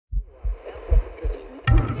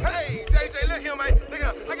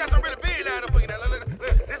head down there for you now. Look,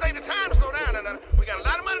 this ain't the time to slow down. Now. We got a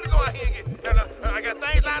lot of money to go out here and get. I got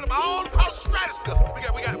things lined up all across the stratosphere.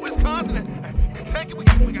 We got Wisconsin and Kentucky. We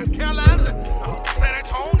got Carolinas and San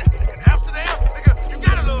Antonio and Amsterdam. Nigga, you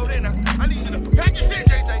gotta love that now. I need you to pack your shit,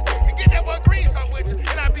 JJ, and get that boy green sauce with you,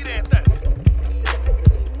 and I'll be there in 30.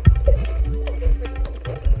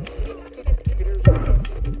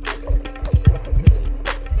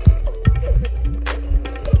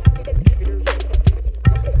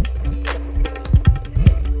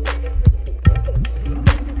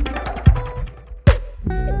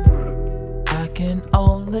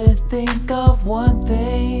 Think of one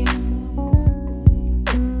thing.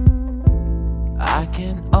 I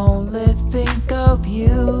can only think of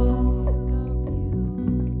you.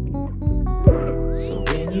 So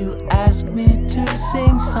when you ask me to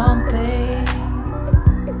sing something,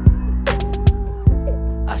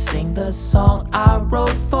 I sing the song I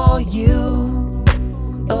wrote for you.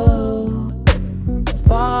 Oh,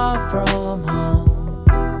 far from home,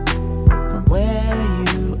 from where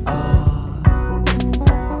you are.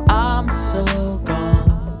 I'm so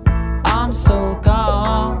gone, I'm so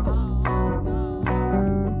gone,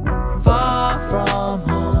 far from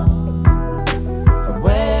home, from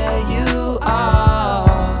where you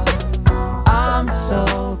are. I'm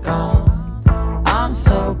so gone, I'm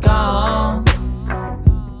so gone.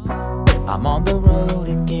 I'm on the road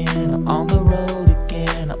again, I'm on the road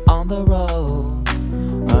again, I'm on the road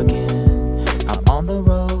again. I'm on the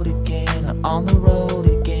road again, I'm on the road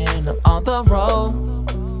again, I'm on the road.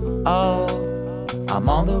 Oh, I'm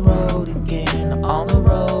on the road again, I'm on the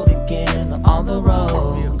road again, I'm on the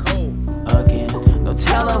road again. No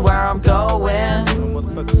telling where I'm going,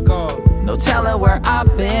 no telling where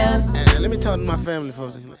I've been. And let me talk to my family for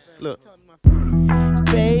a second. Look.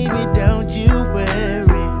 Baby, don't you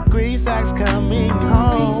worry, Grease Socks coming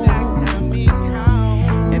home.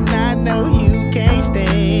 And I know you can't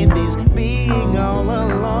stand this being all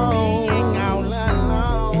alone.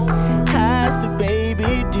 How's the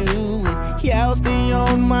baby doing? Y'all stay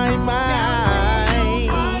on my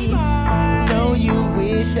mind. Know you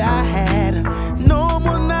wish I had a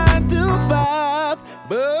normal 9 to 5,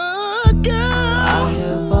 but girl, I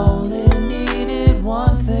have only needed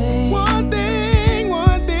one thing. One thing.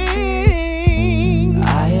 I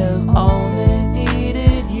have only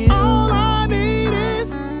needed you. All I need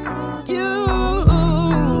is you.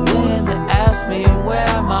 So when they ask me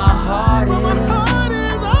where my heart is,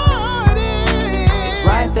 it's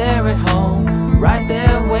right there at home, right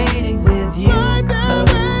there waiting with you. Right there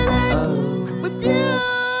waiting with you.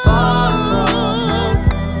 Far from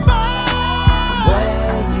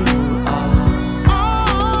where you are.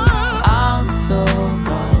 I'm so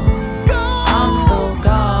gone, I'm so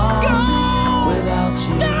gone without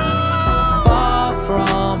you. Far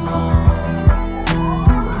from home,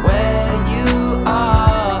 where you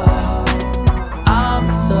are. I'm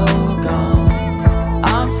so gone,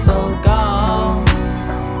 I'm so gone.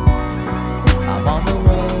 I'm on the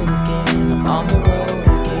road again, I'm on the road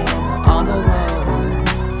again, I'm on the road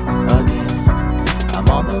again. I'm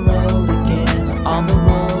on the road again, I'm on the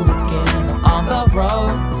road again, I'm on the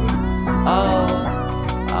road. Oh,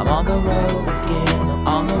 I'm on the road again, I'm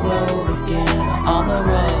on the road again, I'm on the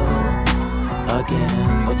road again.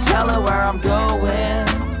 No telling where I'm going,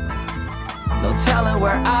 no telling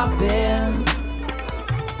where I've been.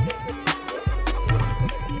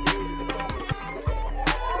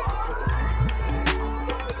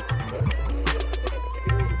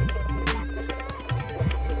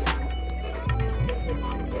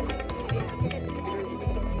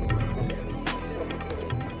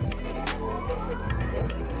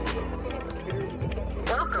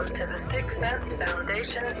 Welcome to the Sixth Sense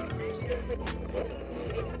Foundation.